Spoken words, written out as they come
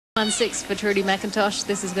1-6 for Trudy McIntosh.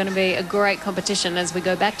 This is going to be a great competition as we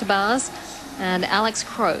go back to bars. And Alex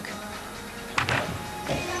Croak.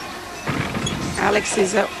 Alex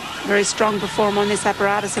is a very strong performer on this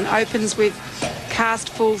apparatus and opens with cast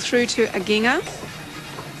full through to a ginger.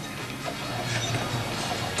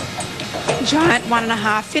 Giant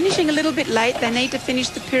 1.5, finishing a little bit late. They need to finish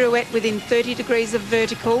the pirouette within 30 degrees of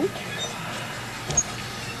vertical.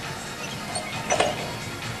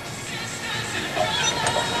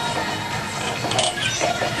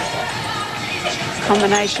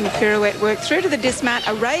 Combination pirouette work through to the dismount,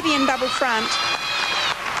 Arabian double front.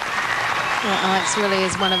 Well, Alex really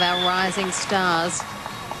is one of our rising stars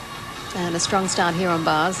and a strong start here on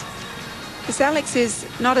bars. This Alex is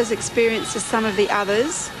not as experienced as some of the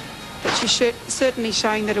others, but she's certainly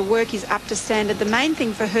showing that her work is up to standard. The main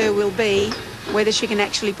thing for her will be whether she can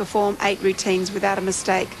actually perform 8 routines without a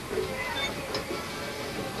mistake.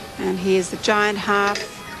 And here's the giant half,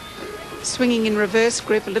 swinging in reverse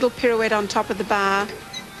grip, a little pirouette on top of the bar.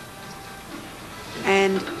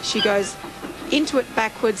 And she goes into it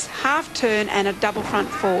backwards, half turn and a double front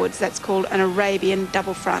forwards. That's called an Arabian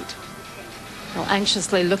double front. Well,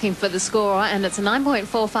 anxiously looking for the score, and it's a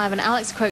 9.45, and Alex Croak